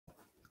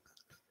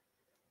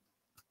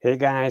Hey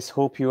guys,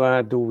 hope you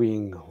are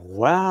doing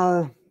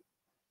well.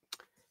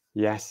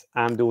 Yes,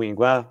 I'm doing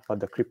well, but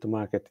the crypto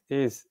market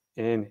is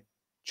in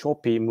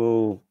choppy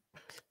mode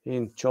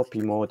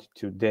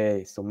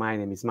today. So my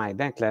name is Mike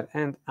Denkler,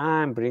 and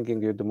I'm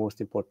bringing you the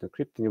most important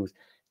crypto news,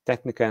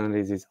 technical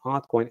analysis,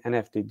 altcoin,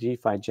 NFT,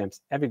 DeFi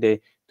gems every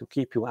day to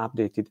keep you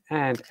updated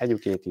and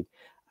educated.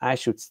 I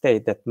should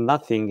state that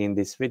nothing in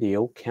this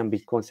video can be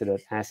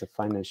considered as a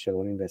financial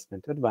or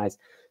investment advice,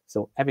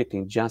 so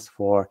everything just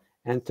for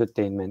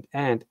entertainment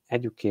and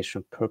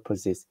education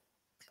purposes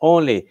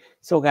only.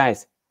 So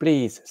guys,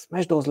 please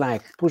smash those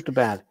likes, push the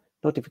bell,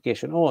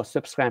 notification, or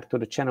subscribe to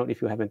the channel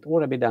if you haven't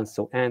already done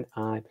so. And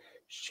I'm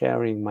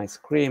sharing my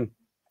screen,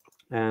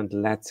 and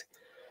let's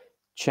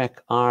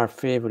check our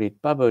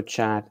favorite bubble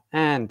chart.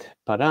 And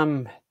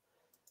padam,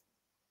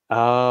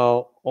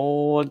 all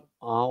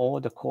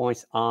the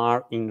coins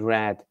are in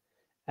red,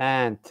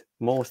 and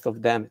most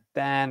of them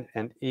 10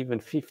 and even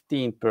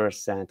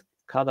 15%.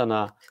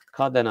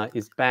 Cardano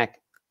is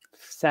back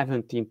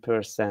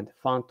 17%,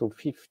 Phantom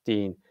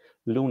 15,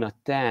 Luna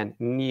 10,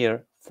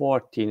 Near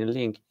 14,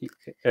 Link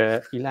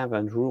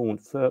 11, Rune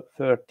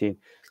 13.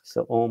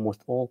 So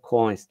almost all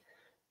coins.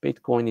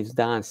 Bitcoin is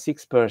down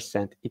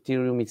 6%,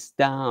 Ethereum is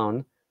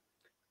down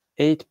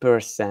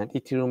 8%.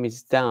 Ethereum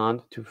is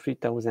down to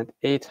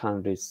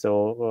 3,800.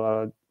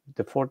 So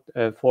the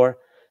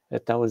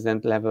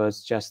 4,000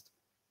 levels just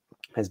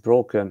has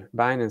broken.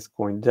 Binance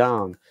coin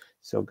down.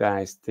 So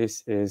guys,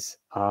 this is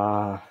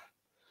a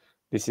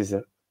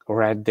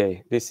red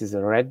day. This is a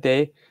red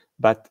day,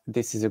 but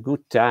this is a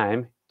good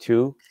time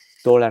to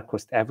dollar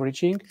cost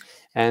averaging.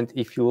 And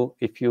if you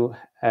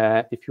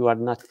are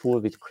not full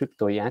with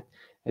crypto yet,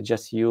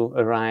 just you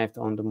arrived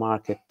on the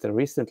market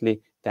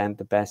recently, then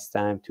the best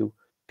time to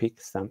pick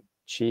some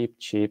cheap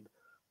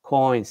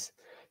coins.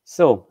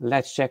 So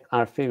let's check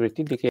our favorite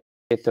indicator,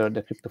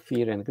 the crypto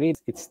fear and greed.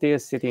 It's still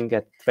sitting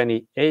at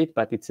 28,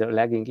 but it's a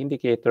lagging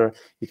indicator.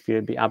 It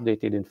will be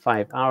updated in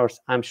 5 hours.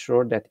 I'm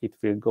sure that it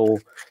will go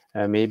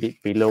maybe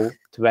below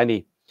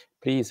 20.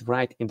 Please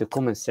write in the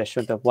comment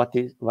section that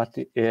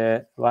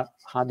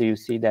how do you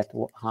see that,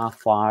 how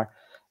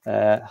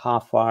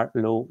far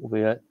low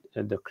will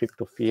the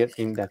crypto fear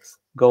index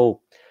go.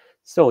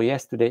 So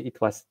yesterday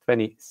it was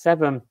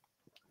 27,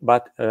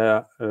 but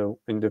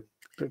in the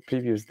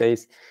previous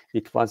days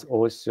it was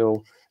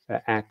also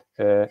at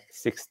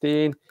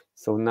 16.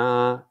 So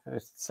now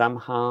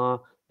somehow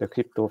the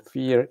crypto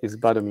fear is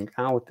bottoming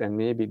out, and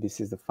maybe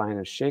this is the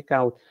final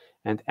shakeout.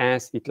 And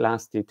as it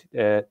lasted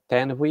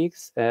 10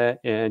 weeks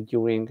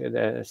during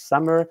the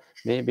summer,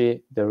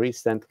 maybe the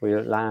recent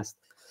will last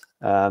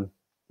 4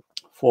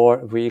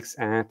 weeks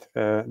at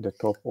the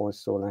top,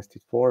 also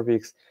lasted 4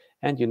 weeks.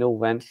 And you know,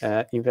 when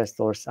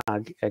investors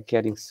are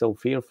getting so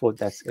fearful,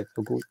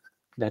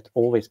 that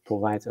always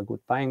provides a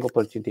good buying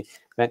opportunity.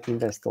 When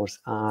investors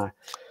are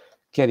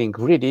getting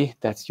greedy,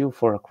 that's due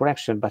for a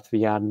correction, but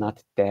we are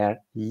not there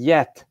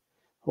yet.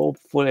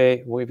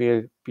 Hopefully we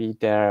will be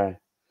there.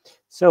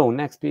 So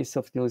next piece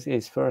of news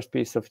is first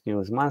piece of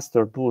news.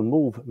 Monster bull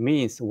move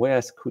means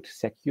whales could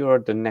secure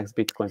the next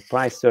Bitcoin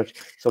price surge.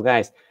 So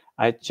guys,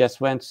 I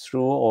just went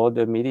through all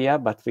the media,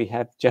 but we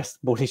had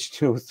just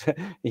bullish news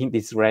in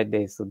this red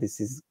day. So this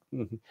is,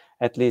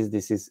 at least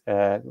this is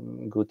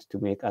good to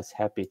make us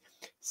happy.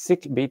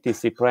 SIC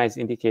BTC price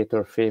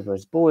indicator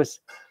favors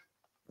bulls.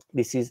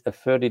 This is a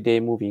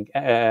 30-day moving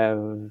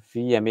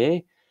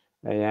VMA.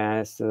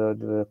 So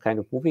the kind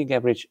of moving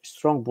average.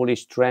 Strong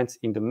bullish trends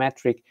in the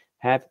metric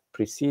have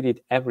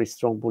preceded every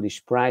strong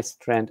bullish price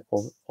trend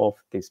of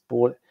this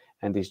bull,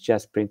 and it's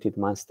just printed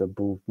monster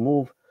bull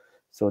move.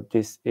 So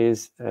this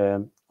is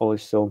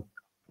also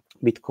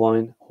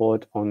Bitcoin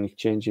hold on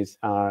exchanges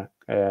are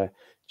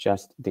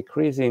just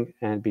decreasing,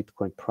 and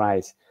Bitcoin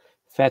price.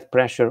 Fed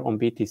pressure on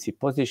BTC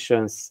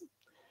positions.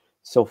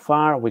 So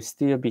far, we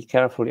still be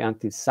careful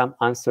until some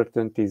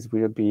uncertainties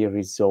will be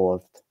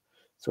resolved.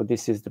 So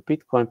this is the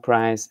Bitcoin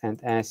price, and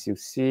as you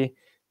see,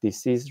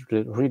 this is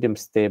the Rhythm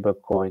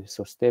stablecoin.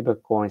 So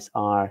stablecoins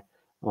are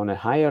on a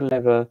higher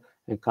level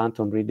and count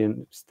on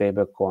Rhythm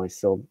stablecoins.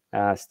 So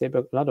a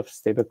lot of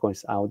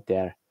stablecoins out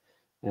there,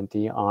 and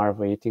they are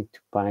waiting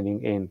to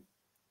piling in.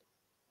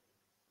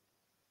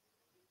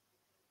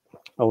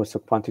 Also,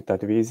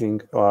 quantitative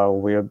easing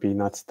will be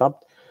not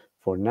stopped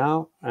for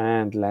now,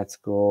 and let's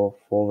go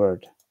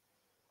forward.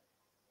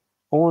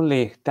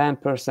 Only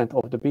 10%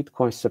 of the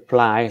Bitcoin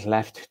supply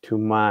left to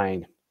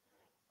mine.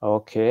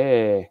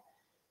 Okay,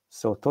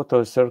 so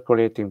total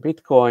circulating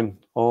Bitcoin,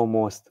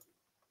 almost,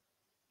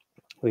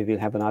 we will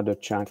have another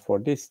chart for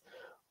this,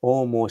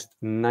 almost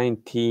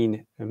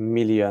 19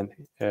 million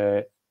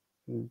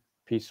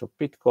piece of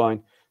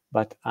Bitcoin,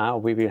 but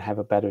we will have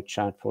a better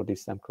chart for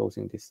this. I'm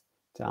closing this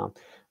down.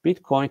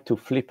 Bitcoin to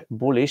flip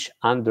bullish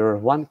under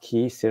one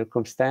key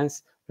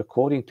circumstance,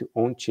 according to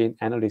on-chain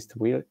analyst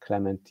Will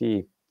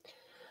Clementi.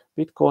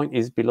 Bitcoin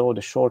is below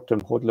the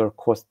short-term hodler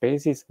cost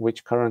basis,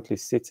 which currently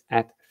sits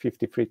at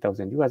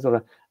 53,000 US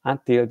dollar.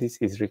 Until this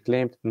is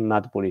reclaimed,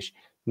 not bullish.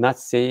 Not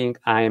saying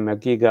I am a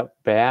giga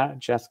bear,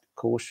 just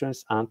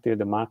cautious until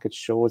the market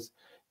shows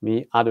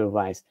me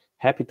otherwise.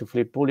 Happy to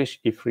flip bullish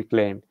if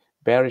reclaimed.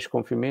 Bearish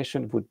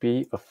confirmation would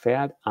be a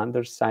failed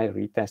underside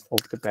retest of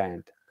the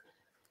band.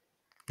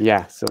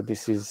 Yeah, so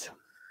this is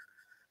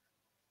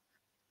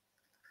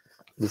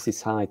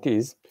how it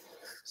is.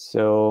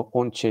 So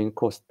on-chain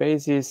cost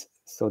basis,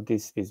 so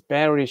this is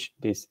bearish,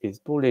 this is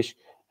bullish,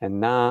 and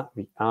now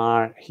we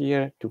are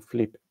here to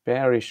flip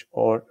bearish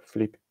or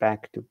flip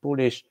back to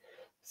bullish.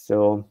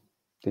 So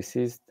this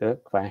is the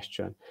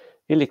question.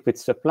 Illiquid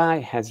supply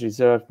has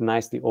reserved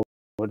nicely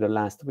over the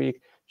last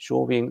week,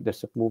 showing the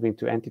moving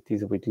to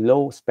entities with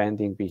low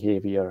spending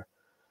behavior.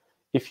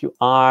 If you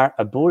are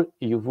a bull,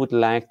 you would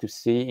like to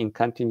see and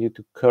continue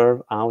to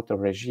curve out a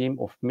regime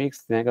of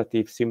mixed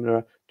negative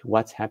similar to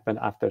what's happened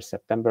after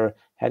September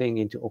heading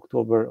into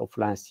October of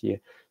last year.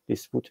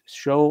 This would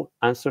show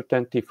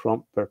uncertainty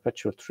from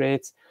perpetual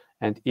trades,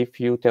 and if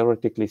you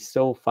theoretically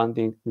saw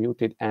funding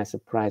muted as the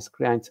price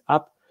grinds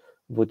up,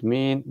 would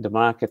mean the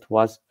market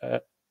was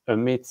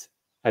amidst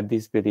a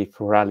disbelief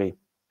rally.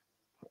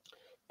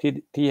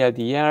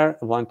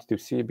 TLDR wanted to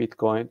see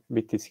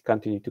BTC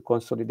continue to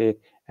consolidate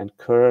and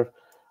curve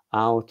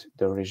out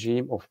the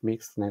regime of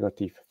mixed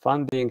negative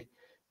funding.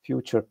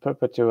 Future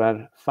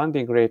perpetual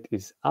funding rate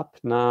is up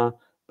now,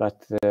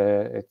 but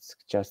it's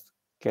just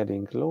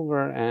getting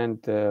lower. And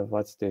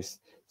what's this?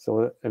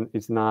 So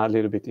it's now a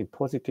little bit in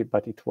positive,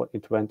 but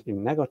it went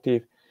in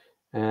negative.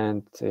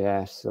 And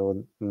yeah,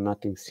 so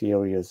nothing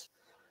serious.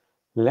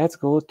 Let's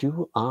go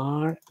to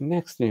our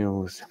next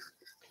news.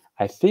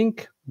 I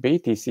think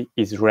BTC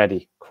is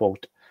ready,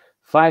 quote.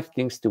 5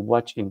 things to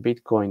watch in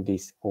Bitcoin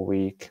this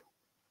week.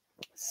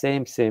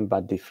 Same,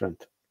 but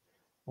different.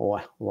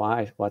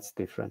 Why? What's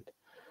different?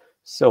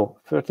 So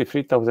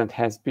 33,000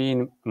 has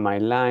been my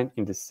line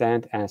in the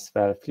sand as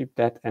well. Flip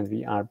that, and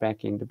we are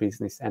back in the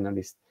business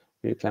analyst.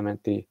 Will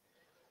Clementi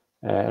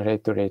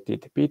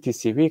reiterated.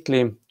 BTC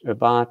weekly,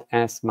 about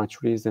as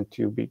much reason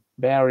to be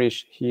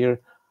bearish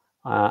here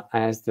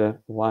as there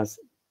was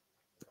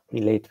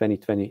in late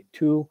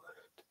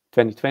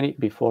 2020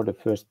 before the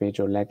first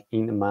major leg,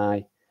 in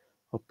my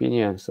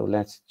opinion. So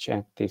let's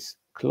check this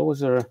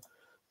closer.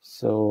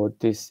 So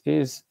this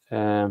is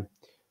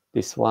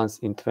this was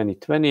in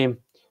 2020,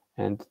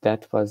 and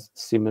that was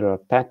similar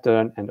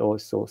pattern and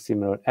also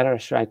similar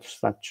RSI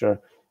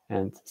structure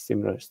and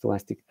similar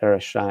stochastic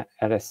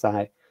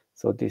RSI.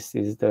 So this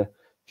is the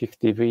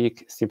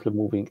 50-week simple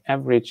moving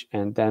average,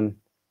 and then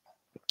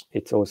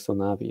it's also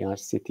now we are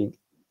sitting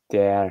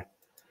there.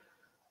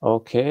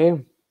 Okay.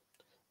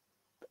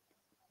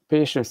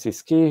 Patience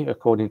is key,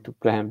 according to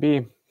Plan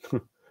B.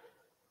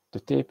 To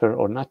taper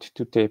or not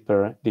to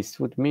taper, this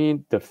would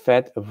mean the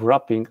Fed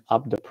wrapping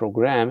up the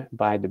program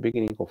by the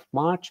beginning of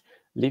March,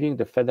 leaving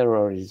the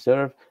Federal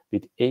Reserve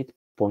with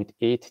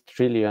 $8.8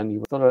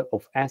 trillion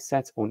of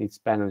assets on its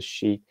balance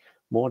sheet,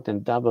 more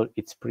than double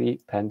its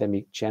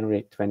pre-pandemic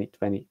January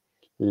 2020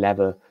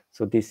 level.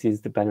 So this is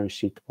the balance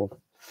sheet of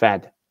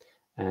Fed.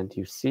 And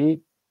you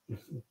see,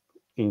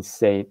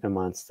 insane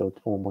amounts, so it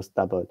almost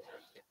doubled.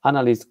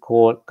 Analysts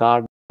call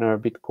Gardner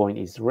Bitcoin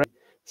is ready.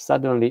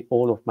 Suddenly,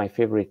 all of my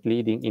favorite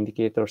leading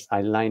indicators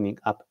are lining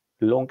up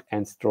long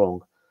and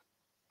strong.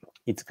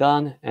 It's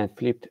gone and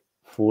flipped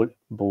full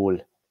bull.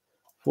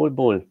 Full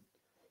bull.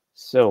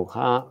 So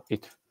how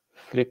it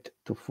flipped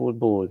to full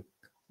bull.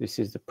 This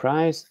is the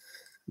price.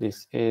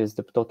 This is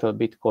the total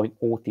Bitcoin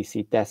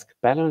OTC desk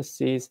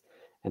balances,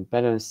 and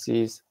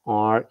balances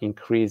are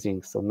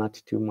increasing. So not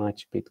too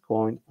much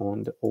Bitcoin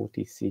on the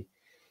OTC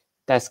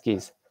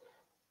desks.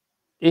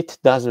 It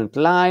doesn't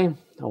lie.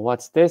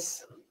 What's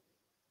this?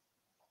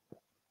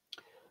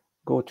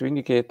 Go to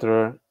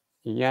indicator.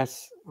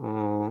 Yes.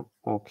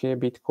 Okay.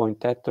 Bitcoin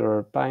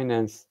Tether,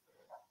 Binance,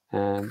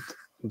 and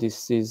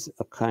this is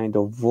a kind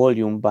of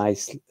volume by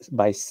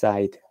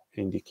side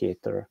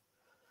indicator.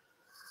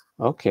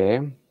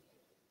 Okay.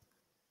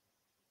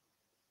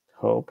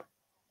 Hope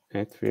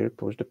it will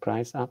push the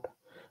price up.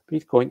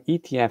 Bitcoin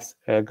ETFs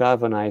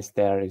galvanize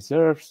their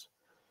reserves.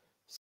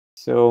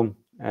 So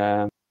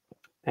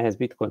as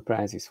Bitcoin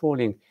price is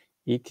falling,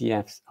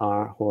 ETFs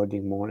are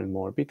holding more and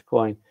more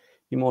Bitcoin.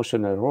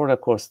 Emotional roller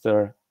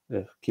coaster,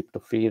 the crypto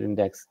fear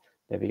index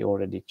that we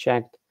already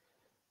checked.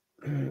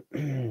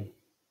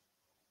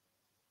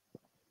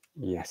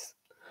 Yes.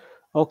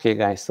 Okay,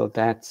 guys, so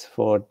that's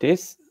for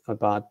this,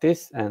 about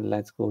this, and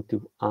let's go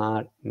to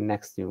our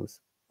next news.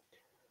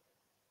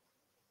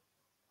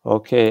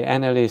 Okay,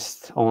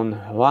 analysts on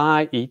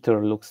why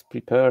Ether looks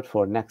prepared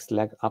for next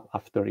leg up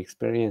after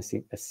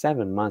experiencing a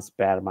 7-month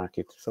bear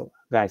market. So,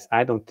 guys,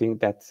 I don't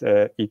think that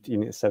it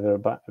in a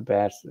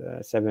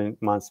 7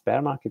 months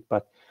bear market,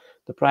 but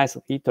the price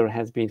of Ether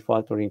has been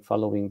faltering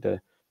following the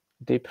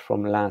dip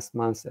from last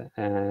month's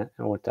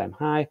all-time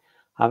high.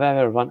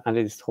 However, one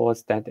analyst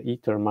holds that the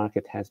Ether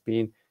market has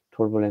been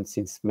turbulent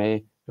since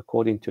May.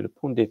 According to the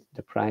pundit,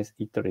 the price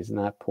Ether is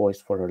now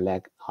poised for a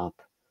leg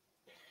up.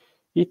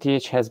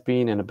 ETH has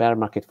been in a bear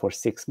market for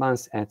 6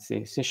 months at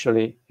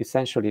essentially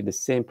the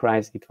same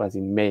price it was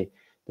in May.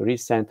 The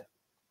recent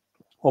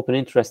open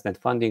interest and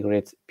funding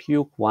rates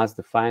peak was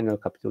the final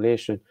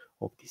capitulation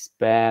of this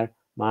bear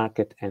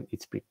market and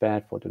it's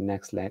prepared for the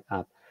next leg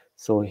up.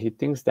 So he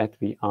thinks that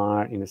we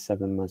are in a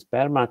 7-month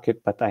bear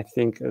market, but I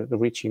think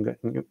reaching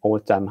an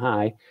all-time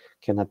high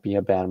cannot be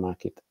a bear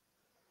market.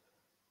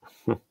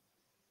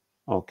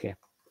 Okay.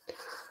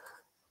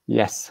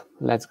 Yes,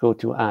 let's go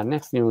to our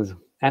next news.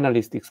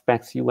 Analyst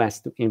expects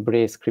US to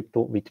embrace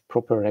crypto with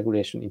proper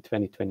regulation in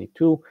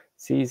 2022,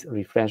 sees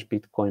refresh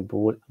Bitcoin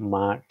bull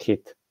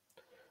market.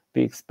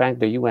 We expect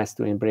the US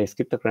to embrace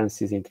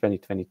cryptocurrencies in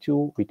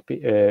 2022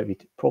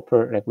 with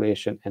proper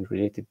regulation and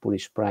related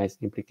bullish price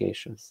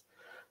implications.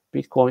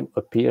 Bitcoin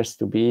appears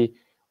to be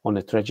on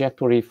a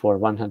trajectory for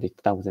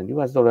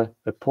 $100,000.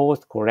 A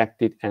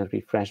post-corrected and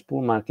refreshed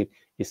bull market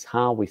is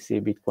how we see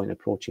Bitcoin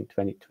approaching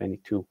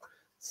 2022.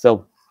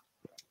 So,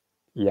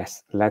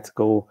 yes, let's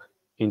go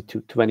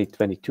into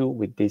 2022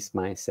 with this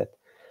mindset.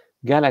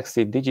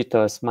 Galaxy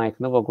Digital's Mike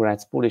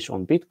Novogratz bullish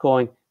on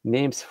Bitcoin,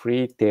 names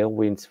 3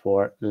 tailwinds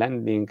for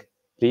leading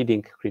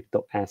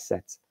crypto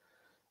assets.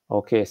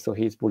 Okay, so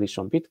he's bullish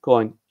on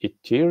Bitcoin,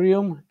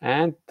 Ethereum,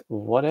 and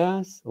what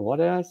else?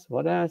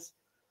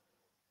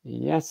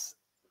 Yes,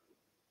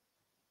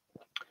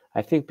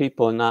 I think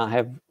people now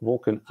have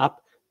woken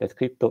up that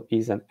crypto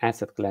is an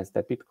asset class,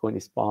 that Bitcoin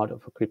is part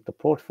of a crypto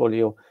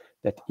portfolio,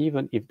 that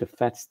even if the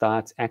Fed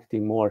starts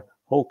acting more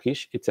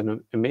hawkish, it's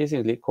an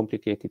amazingly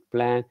complicated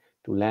plan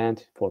to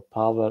land for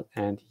Powell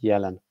and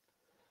Yellen.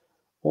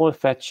 All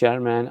Fed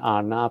chairmen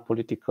are now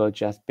political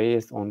just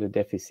based on the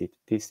deficit.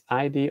 This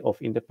idea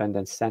of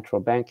independent central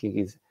banking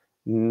is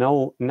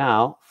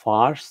now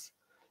farce,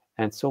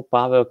 and so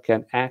Powell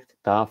can act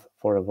tough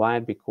for a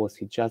while because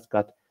he just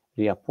got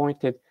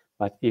reappointed.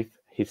 But if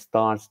he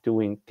starts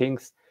doing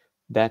things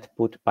that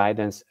put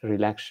Biden's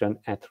re-election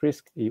at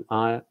risk, you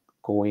are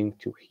going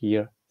to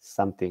hear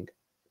something.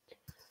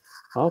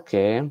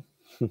 Okay,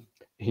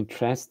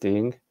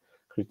 interesting,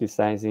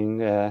 criticizing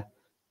the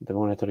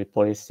monetary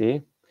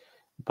policy,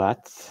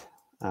 but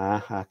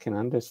I can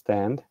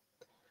understand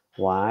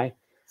why.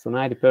 So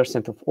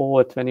 90% of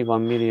all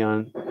 21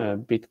 million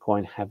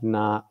Bitcoin have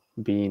now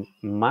been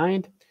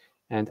mined,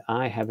 and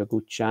I have a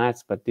good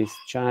chart, but this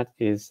chart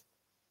is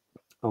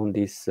on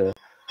this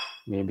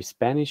maybe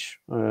Spanish,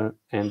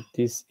 and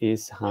this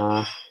is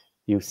how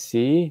you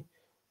see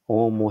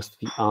almost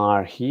we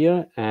are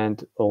here,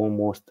 and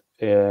almost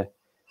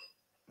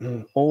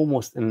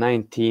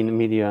 19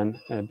 million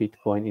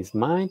Bitcoin is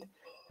mined,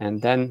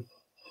 and then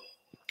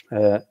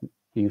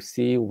you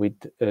see with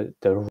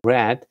the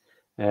red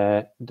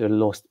the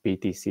lost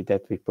BTC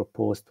that we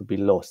propose to be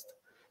lost,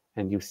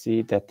 and you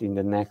see that in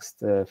the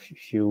next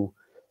few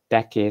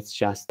decades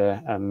just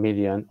 1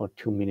 million or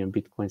 2 million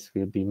Bitcoins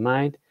will be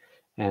mined,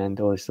 and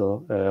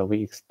also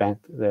we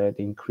expect the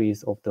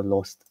increase of the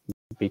lost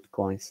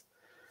Bitcoins.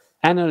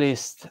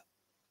 Analyst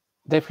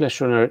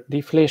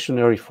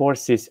deflationary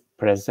forces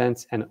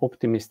presents an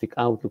optimistic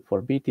outlook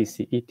for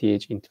BTC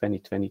ETH in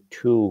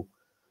 2022.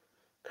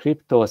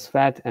 Crypto's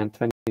Fed and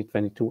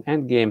 2022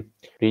 endgame,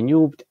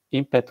 renewed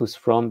impetus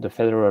from the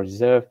Federal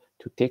Reserve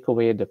to take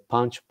away the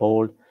punch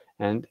bowl,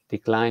 and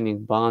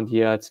declining bond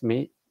yields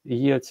may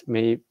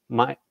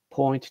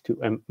point to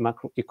a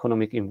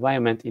macroeconomic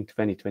environment in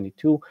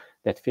 2022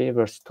 that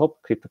favors top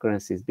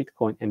cryptocurrencies,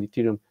 Bitcoin and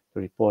Ethereum,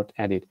 the report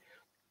added.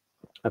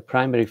 A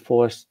primary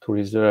force to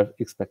reserve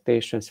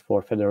expectations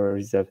for Federal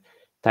Reserve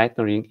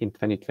tightening in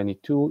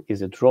 2022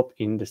 is a drop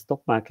in the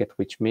stock market,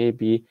 which may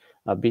be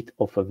a bit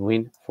of a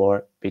win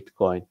for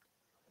Bitcoin.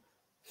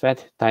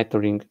 Fed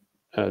tightening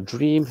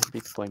dream,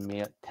 Bitcoin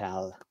may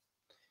tell.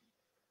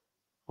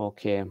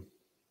 Okay.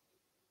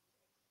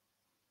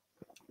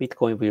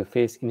 Bitcoin will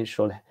face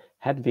initial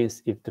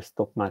headwinds if the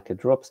stock market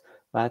drops,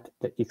 but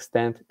the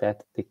extent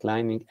that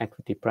declining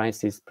equity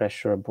prices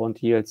pressure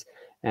bond yields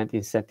and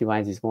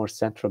incentivizes more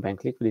central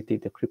bank liquidity,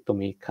 the crypto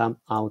may come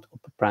out of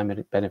a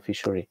primary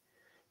beneficiary.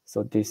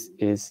 So this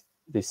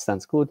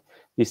sounds good.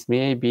 This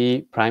may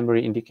be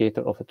primary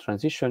indicator of a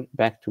transition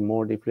back to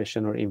more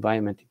deflationary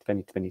environment in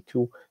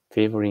 2022,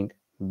 favoring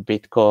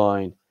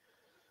Bitcoin.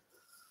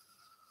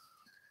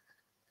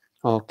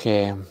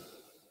 Okay.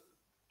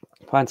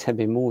 Funds have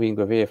been moving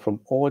away from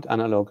old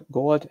analog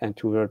gold and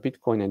toward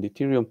Bitcoin and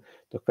Ethereum.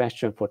 The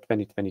question for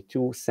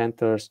 2022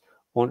 centers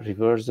on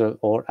reversal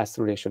or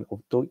acceleration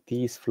of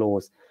these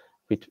flows.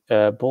 With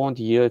bond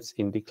yields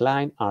in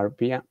decline, our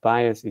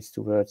bias is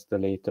towards the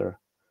later.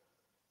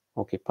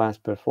 Okay,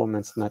 past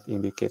performance not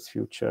indicates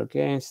future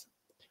gains.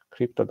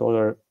 Crypto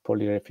dollar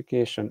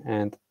polarification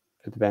and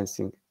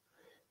advancing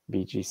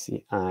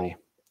BGCI.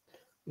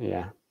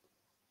 Yeah.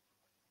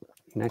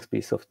 Next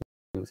piece of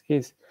news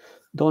is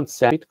don't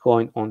sell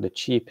Bitcoin on the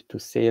cheap to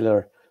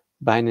sailor.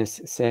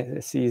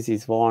 Binance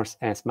seizes wars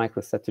as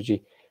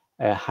MicroStrategy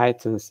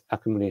heightens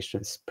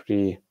accumulation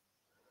spree.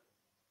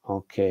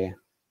 Okay.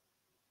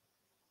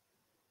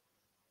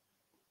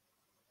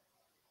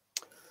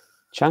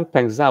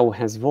 Changpeng Zhao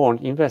has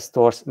warned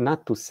investors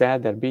not to sell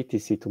their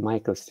BTC to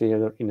Michael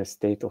Saylor in a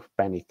state of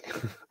panic.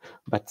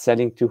 But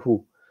selling to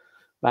who?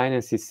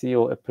 Binance's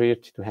CEO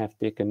appeared to have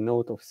taken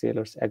note of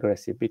Saylor's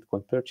aggressive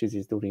Bitcoin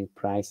purchases during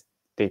price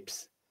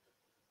dips.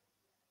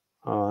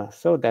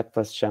 So that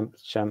was some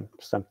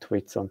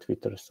tweets on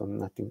Twitter, so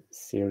nothing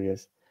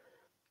serious.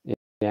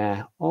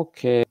 Yeah,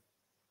 okay.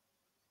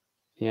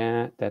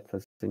 Yeah, that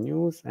was the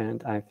news,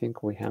 and I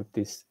think we have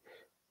this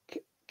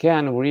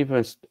Keanu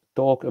Reeves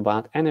talk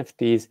about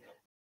NFTs,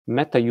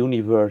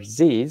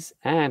 meta-universes,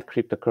 and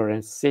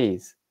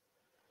cryptocurrencies.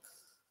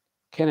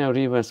 Keanu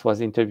Reeves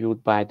was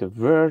interviewed by The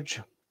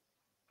Verge.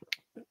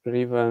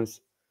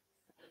 Reeves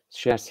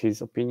shares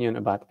his opinion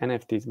about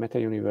NFTs,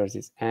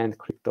 meta-universes, and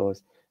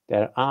cryptos.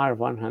 There are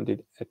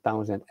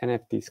 100,000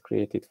 NFTs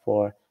created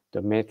for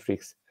the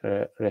Matrix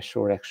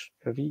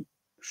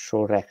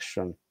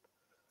resurrection.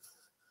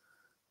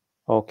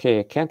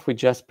 Okay, can't we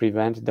just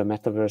prevent the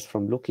metaverse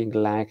from looking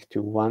like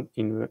to one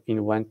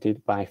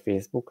invented by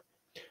Facebook?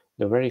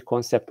 The very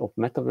concept of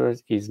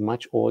metaverse is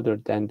much older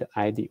than the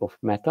idea of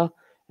meta,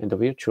 and the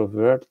virtual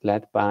world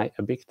led by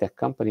a big tech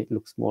company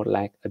looks more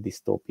like a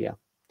dystopia.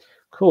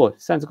 Cool,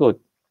 sounds good.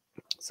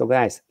 So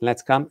guys,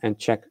 let's come and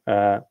check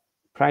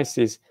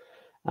prices,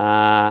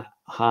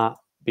 how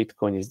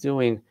Bitcoin is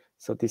doing.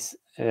 So this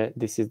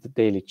is the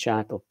daily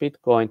chart of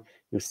Bitcoin.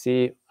 You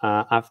see,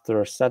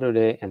 after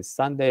Saturday and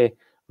Sunday,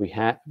 we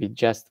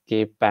just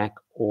gave back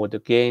all the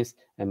gains,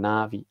 and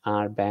now we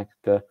are back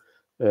to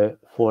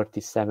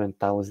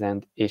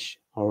 47,000-ish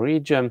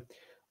region.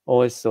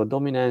 Also,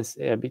 dominance,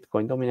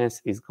 Bitcoin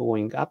dominance is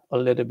going up a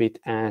little bit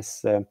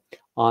as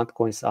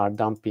altcoins are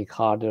dumping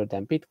harder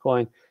than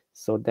Bitcoin.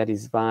 So that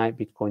is why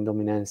Bitcoin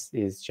dominance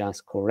is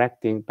just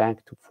correcting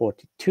back to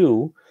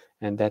 42,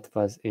 and that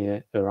was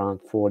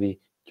around 40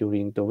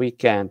 during the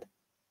weekend.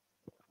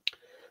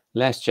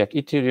 Let's check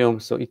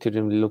Ethereum. So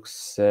Ethereum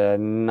looks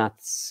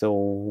not so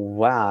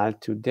well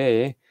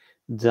today,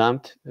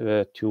 dumped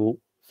to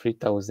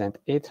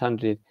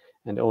 3,800,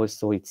 and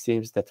also it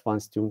seems that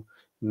wants to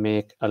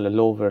make a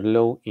lower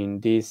low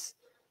in this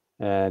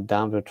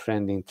downward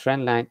trending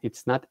trend line.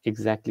 It's not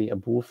exactly a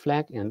bull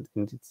flag, and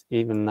it's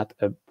even not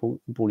a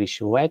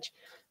bullish wedge.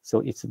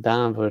 So it's a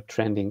downward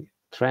trending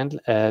trend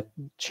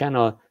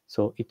channel.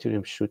 So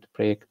Ethereum should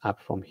break up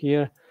from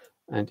here,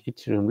 and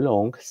Ethereum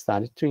long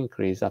started to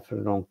increase after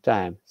a long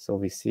time. So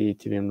we see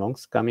Ethereum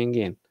longs coming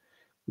in.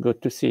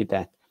 Good to see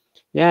that.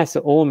 Yeah, so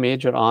all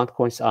major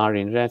altcoins are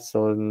in red,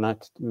 so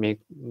not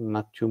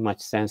too much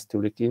sense to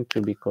look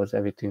into because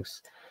everything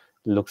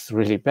looks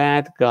really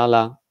bad.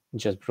 Gala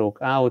just broke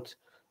out.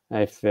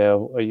 If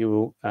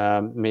you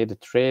made a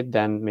trade,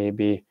 then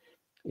maybe,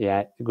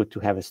 yeah, good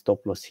to have a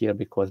stop loss here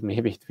because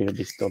maybe it will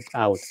be stopped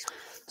out.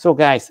 So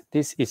guys,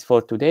 this is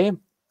for today.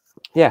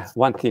 Yeah,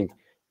 one thing,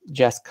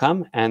 just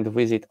come and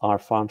visit our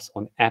farms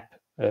on app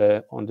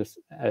on this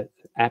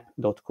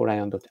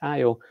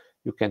app.corion.io.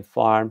 You can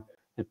farm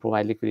and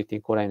provide liquidity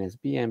in CorionX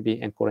BNB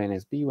and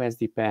CorionX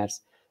BUSD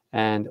pairs.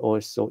 And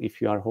also, if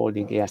you are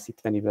holding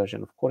ERC20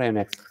 version of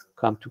CorionX,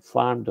 come to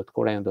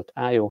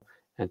farm.corion.io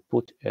and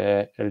put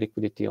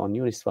liquidity on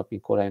Uniswap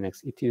in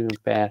CorionX Ethereum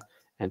pair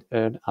and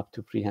earn up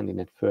to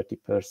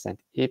 330%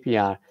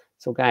 APR.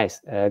 So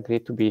guys,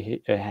 great to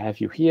have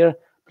you here.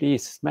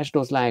 Please smash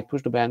those like,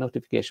 push the bell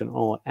notification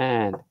on,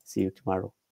 and see you tomorrow.